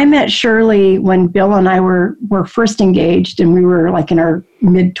 And I met Shirley when Bill and I were first engaged, and we were like in our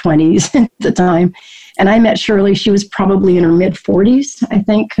mid-20s at the time. And I met Shirley, she was probably in her mid-40s, I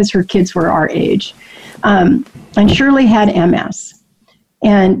think, because her kids were our age. And Shirley had MS.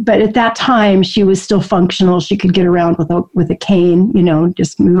 But at that time, she was still functional. She could get around with a cane,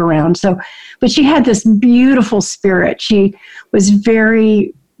 just move around. But she had this beautiful spirit. She was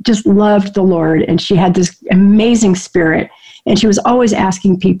just loved the Lord, and she had this amazing spirit. And she was always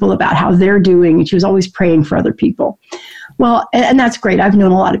asking people about how they're doing, and she was always praying for other people. Well, and that's great. I've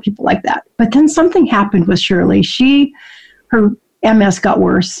known a lot of people like that. But then something happened with Shirley. Her MS got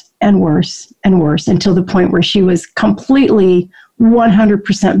worse and worse and worse until the point where she was completely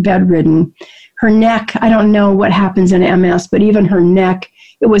 100% bedridden. Her neck, I don't know what happens in MS, but even her neck,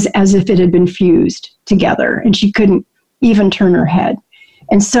 it was as if it had been fused together, and she couldn't even turn her head.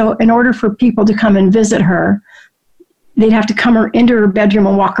 And so in order for people to come and visit her, they'd have to come into her bedroom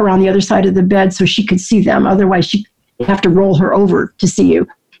and walk around the other side of the bed so she could see them. Otherwise, she'd have to roll her over to see you.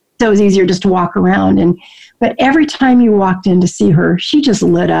 So it was easier just to walk around. But every time you walked in to see her, she just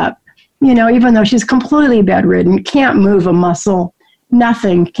lit up. Even though she's completely bedridden, can't move a muscle,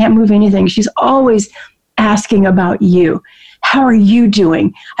 nothing, can't move anything. She's always asking about you. How are you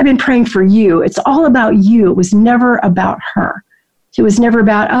doing? I've been praying for you. It's all about you. It was never about her. It was never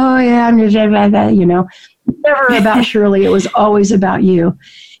about, oh yeah, I'm just, never about Shirley. It was always about you.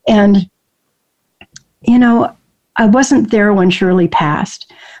 And, I wasn't there when Shirley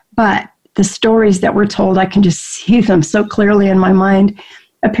passed, but the stories that were told, I can just see them so clearly in my mind.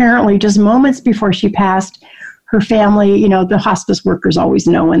 Apparently, just moments before she passed, her family, the hospice workers always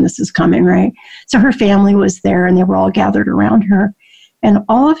know when this is coming, right? So her family was there, and they were all gathered around her. And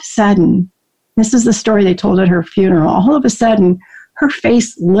all of a sudden, this is the story they told at her funeral, all of a sudden, her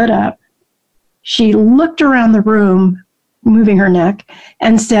face lit up. She looked around the room, moving her neck,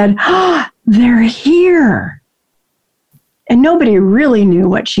 and said, they're here. And nobody really knew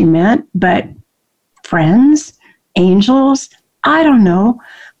what she meant, but friends, angels, I don't know.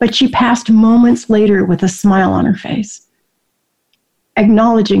 But she passed moments later with a smile on her face,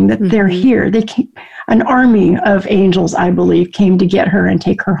 acknowledging that they're here. An army of angels, I believe, came to get her and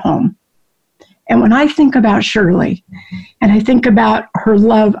take her home. And when I think about Shirley, and I think about her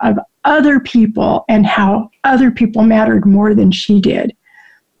love of other people and how other people mattered more than she did,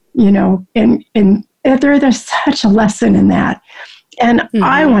 and there's such a lesson in that. And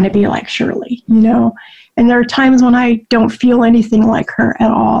I want to be like Shirley, and there are times when I don't feel anything like her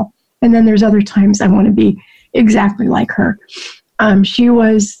at all. And then there's other times I want to be exactly like her. She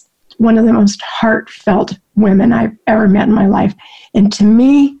was one of the most heartfelt women I've ever met in my life. And to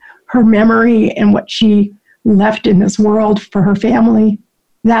me, her memory and what she left in this world for her family,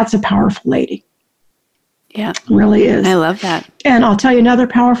 that's a powerful lady. Yeah. Really is. I love that. And I'll tell you, another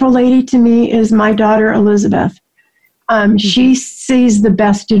powerful lady to me is my daughter, Elizabeth. She sees the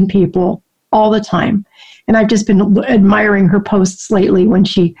best in people all the time. And I've just been admiring her posts lately when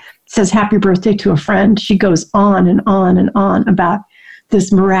she says happy birthday to a friend. She goes on and on and on about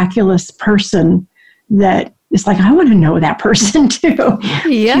this miraculous person that is like, I want to know that person too.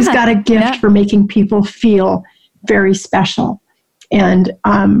 Yeah. She's got a gift for making people feel very special. And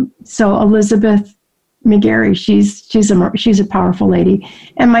so Elizabeth McGarry, she's a powerful lady.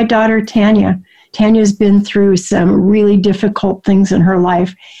 And my daughter, Tanya's been through some really difficult things in her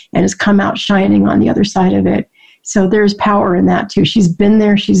life and has come out shining on the other side of it. So there's power in that too. She's been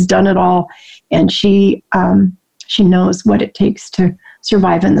there, she's done it all, and she knows what it takes to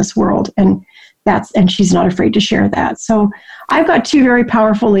survive in this world. And and she's not afraid to share that. So I've got two very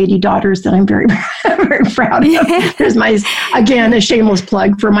powerful lady daughters that I'm very, very proud of. There's again, a shameless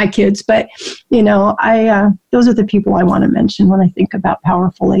plug for my kids, but those are the people I want to mention when I think about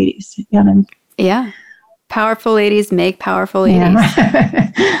powerful ladies. Yeah. Powerful ladies make powerful ladies.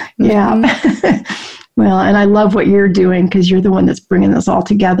 Yeah. Well, and I love what you're doing because you're the one that's bringing this all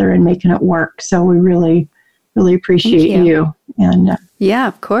together and making it work. So we really, really appreciate you. And yeah,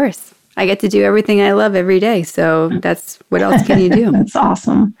 of course. I get to do everything I love every day. So that's, what else can you do? That's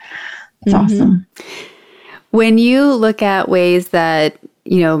awesome. That's awesome. When you look at ways that,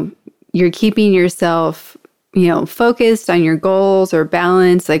 you're keeping yourself, focused on your goals or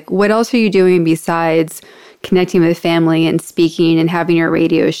balance, like what else are you doing besides connecting with family and speaking and having your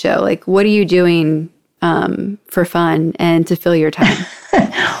radio show? Like, what are you doing for fun and to fill your time?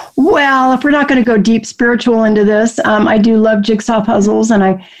 Well, if we're not going to go deep spiritual into this, I do love jigsaw puzzles, and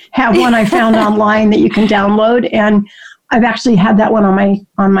I have one I found online that you can download, and I've actually had that one on my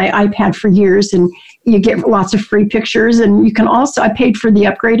iPad for years, and you get lots of free pictures. And you can also, I paid for the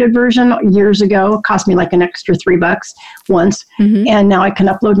upgraded version years ago. It cost me like an extra $3 once. Mm-hmm. And now I can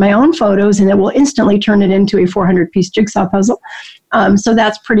upload my own photos, and it will instantly turn it into a 400-piece jigsaw puzzle. So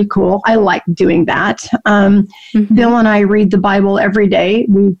that's pretty cool. I like doing that. Mm-hmm. Bill and I read the Bible every day.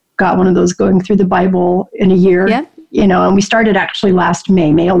 We've got one of those going through the Bible in a year. Yep. And we started actually last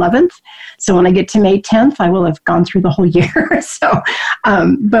May 11th. So when I get to May 10th, I will have gone through the whole year. So,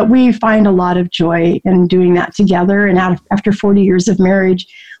 but we find a lot of joy in doing that together. And after 40 years of marriage,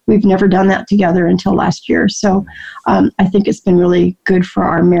 we've never done that together until last year. So I think it's been really good for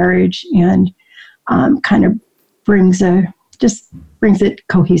our marriage, and kind of brings it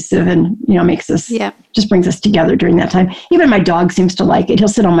cohesive, and makes us just brings us together during that time. Even my dog seems to like it. He'll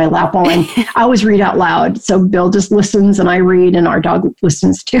sit on my lap while I always read out loud. So Bill just listens and I read, and our dog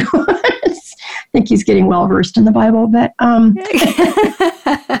listens too. I think he's getting well versed in the Bible, but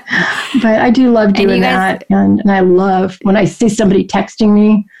but I do love doing that, and I love when I see somebody texting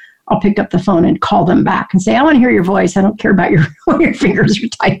me. I'll pick up the phone and call them back and say, I want to hear your voice. I don't care about your fingers are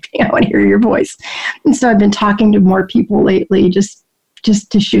typing. I want to hear your voice. And so I've been talking to more people lately just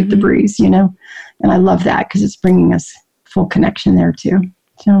to shoot the breeze, and I love that because it's bringing us full connection there too.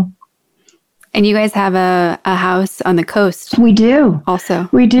 So. And you guys have a house on the coast. We do. Also.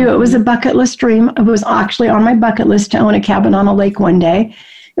 We do. It was a bucket list dream. It was actually on my bucket list to own a cabin on a lake one day.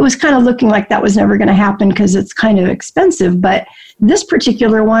 It was kind of looking like that was never going to happen because it's kind of expensive. But this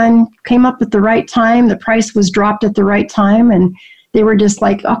particular one came up at the right time. The price was dropped at the right time. And they were just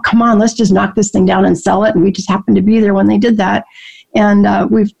like, oh, come on, let's just knock this thing down and sell it. And we just happened to be there when they did that.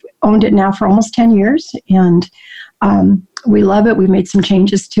 And we've owned it now for almost 10 years. And we love it. We've made some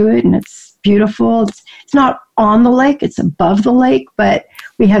changes to it. And it's beautiful. It's not on the lake. It's above the lake. But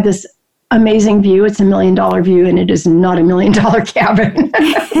we have this amazing view. It's $1 million view, and it is not $1 million cabin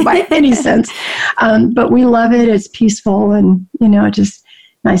by any sense. But we love it. It's peaceful, and just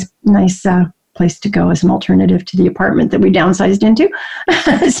nice place to go as an alternative to the apartment that we downsized into.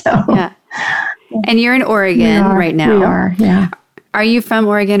 So, yeah. And you're in Oregon right now. We are, yeah. Are you from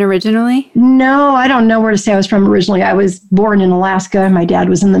Oregon originally? No, I don't know where to say I was from originally. I was born in Alaska. My dad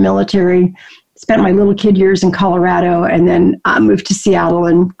was in the military. Spent my little kid years in Colorado, and then moved to Seattle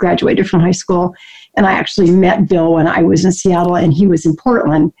and graduated from high school. And I actually met Bill when I was in Seattle, and he was in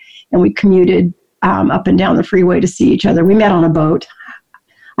Portland, and we commuted up and down the freeway to see each other. We met on a boat.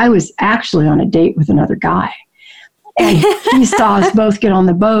 I was actually on a date with another guy, and he saw us both get on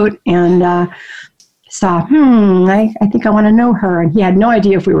the boat and saw, I think I want to know her. And he had no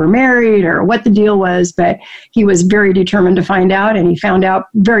idea if we were married or what the deal was, but he was very determined to find out. And he found out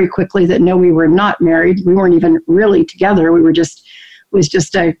very quickly that no, we were not married. We weren't even really together. We were it was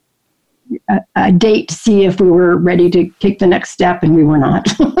just a date to see if we were ready to take the next step, and we were not.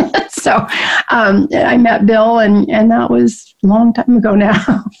 So I met Bill, and that was a long time ago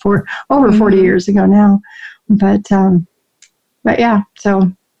now, for over 40 years ago now. But yeah,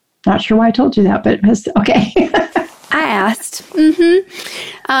 so not sure why I told you that, but it's okay. I asked.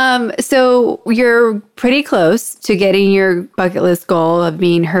 So you're pretty close to getting your bucket list goal of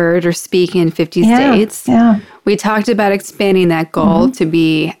being heard or speak in 50 states. Yeah. We talked about expanding that goal to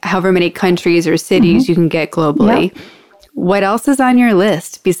be however many countries or cities you can get globally. Yep. What else is on your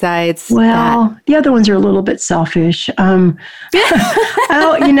list besides that? The other ones are a little bit selfish. It's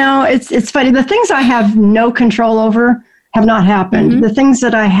funny. The things I have no control over have not happened. The things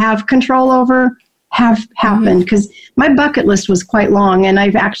that I have control over have happened, because my bucket list was quite long, and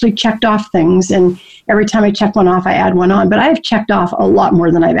I've actually checked off things, and every time I check one off, I add one on, but I've checked off a lot more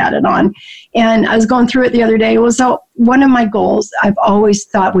than I've added on. And I was going through it the other day. So one of my goals I've always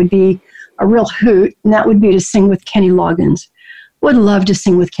thought would be a real hoot, and that would be to sing with Kenny Loggins. Would love to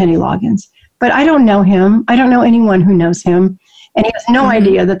sing with Kenny Loggins, but I don't know him. I don't know anyone who knows him, and he has no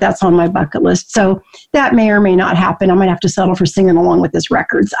idea that that's on my bucket list. So that may or may not happen. I might have to settle for singing along with his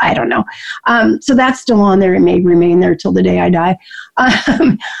records. I don't know. So that's still on there. It may remain there till the day I die.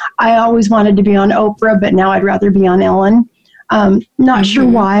 I always wanted to be on Oprah, but now I'd rather be on Ellen. Not sure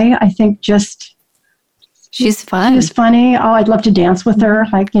why. I think just... She's fun. She's funny. Oh, I'd love to dance with her.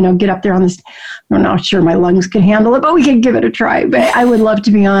 Like, get up there on this. I'm not sure my lungs could handle it, but we could give it a try. But I would love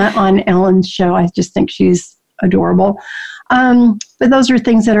to be on Ellen's show. I just think she's adorable. But those are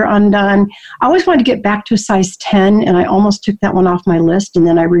things that are undone. I always wanted to get back to a size 10, and I almost took that one off my list. And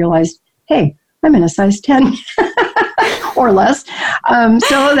then I realized, hey, I'm in a size 10 or less.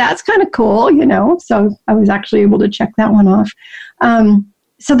 So that's kind of cool, So I was actually able to check that one off.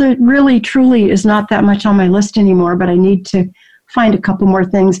 So there really, truly is not that much on my list anymore, but I need to find a couple more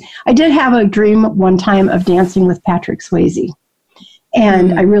things. I did have a dream one time of dancing with Patrick Swayze.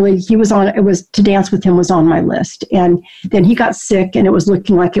 And to dance with him was on my list. And then he got sick and it was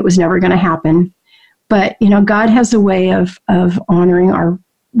looking like it was never going to happen. But, God has a way of honoring our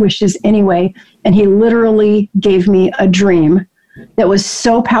wishes anyway. And he literally gave me a dream that was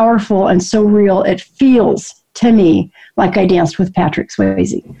so powerful and so real. It feels to me like I danced with Patrick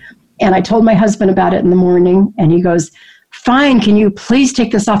Swayze. And I told my husband about it in the morning, and he goes, fine, can you please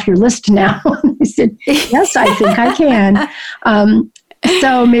take this off your list now? And I said, yes, I think I can.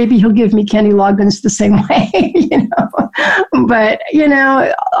 So maybe he'll give me Kenny Loggins the same way, But,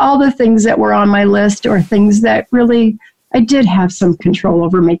 all the things that were on my list are things that really I did have some control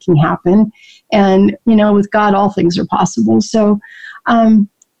over making happen. And, with God, all things are possible. So,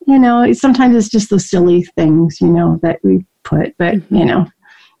 sometimes it's just those silly things, that we put, but,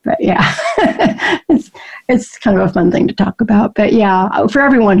 but yeah, it's kind of a fun thing to talk about. But yeah, for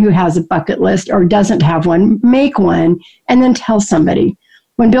everyone who has a bucket list or doesn't have one, make one and then tell somebody.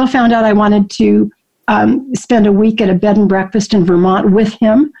 When Bill found out I wanted to spend a week at a bed and breakfast in Vermont with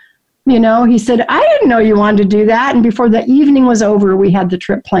him, he said, I didn't know you wanted to do that. And before the evening was over, we had the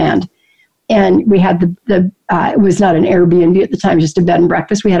trip planned. And we had it was not an Airbnb at the time, just a bed and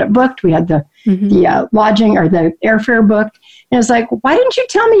breakfast. We had it booked. We had the lodging or the airfare booked. And it was like, why didn't you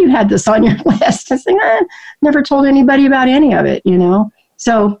tell me you had this on your list? I was like, never told anybody about any of it,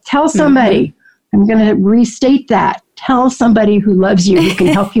 So tell somebody. I'm going to restate that. Tell somebody who loves you, who can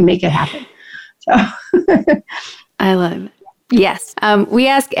help you make it happen. So I love it. Yes. We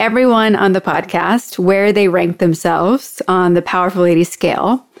ask everyone on the podcast where they rank themselves on the Powerful Lady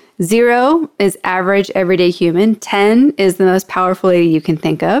scale. 0 is average, everyday human. 10 is the most powerful lady you can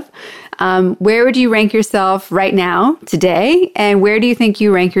think of. Where would you rank yourself right now, today? And where do you think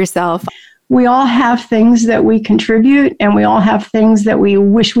you rank yourself? We all have things that we contribute, and we all have things that we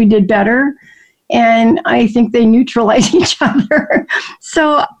wish we did better. And I think they neutralize each other.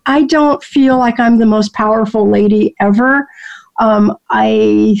 So I don't feel like I'm the most powerful lady ever.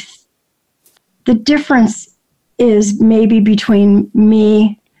 The difference is maybe between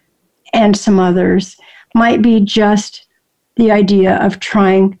me and some others might be just the idea of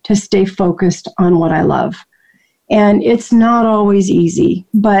trying to stay focused on what I love. And it's not always easy,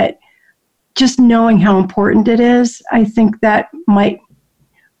 but just knowing how important it is, I think that might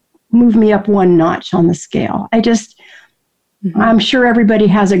move me up one notch on the scale. I'm sure everybody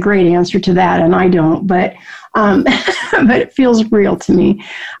has a great answer to that, and I don't, but but it feels real to me.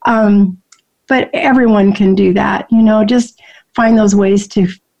 But everyone can do that, just find those ways to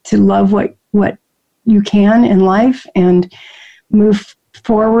love what you can in life and move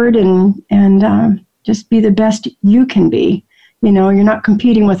forward and just be the best you can be. You're not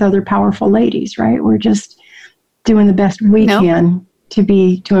competing with other powerful ladies, right? We're just doing the best we can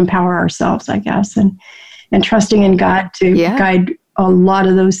to empower ourselves, I guess, and trusting in God to guide a lot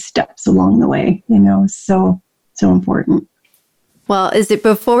of those steps along the way, so important. Well,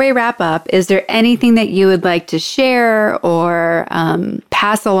 before we wrap up, is there anything that you would like to share or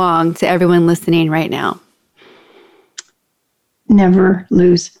pass along to everyone listening right now? Never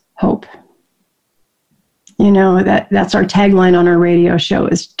lose hope. That's our tagline on our radio show,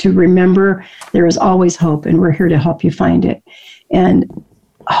 is to remember there is always hope, and we're here to help you find it. And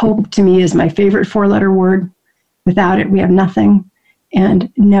hope to me is my favorite 4-letter word. Without it, we have nothing.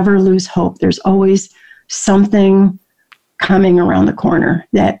 And never lose hope. There's always something coming around the corner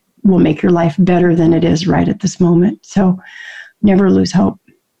that will make your life better than it is right at this moment. So never lose hope.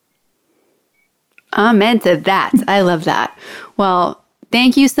 Amen to that. I love that. Well,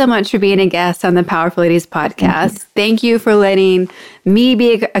 thank you so much for being a guest on the Powerful Ladies podcast. Thank you for letting me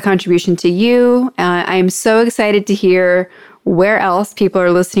be a contribution to you. I'm so excited to hear where else people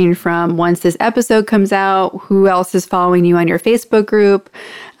are listening from once this episode comes out, who else is following you on your Facebook group.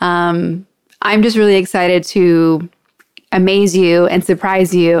 I'm just really excited to amaze you and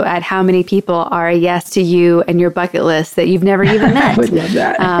surprise you at how many people are a yes to you and your bucket list that you've never even met. I would love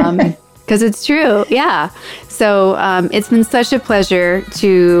that. Because it's true. Yeah. So it's been such a pleasure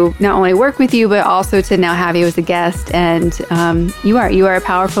to not only work with you, but also to now have you as a guest. And you are a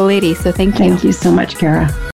powerful lady. So thank you. Thank you so much, Kara.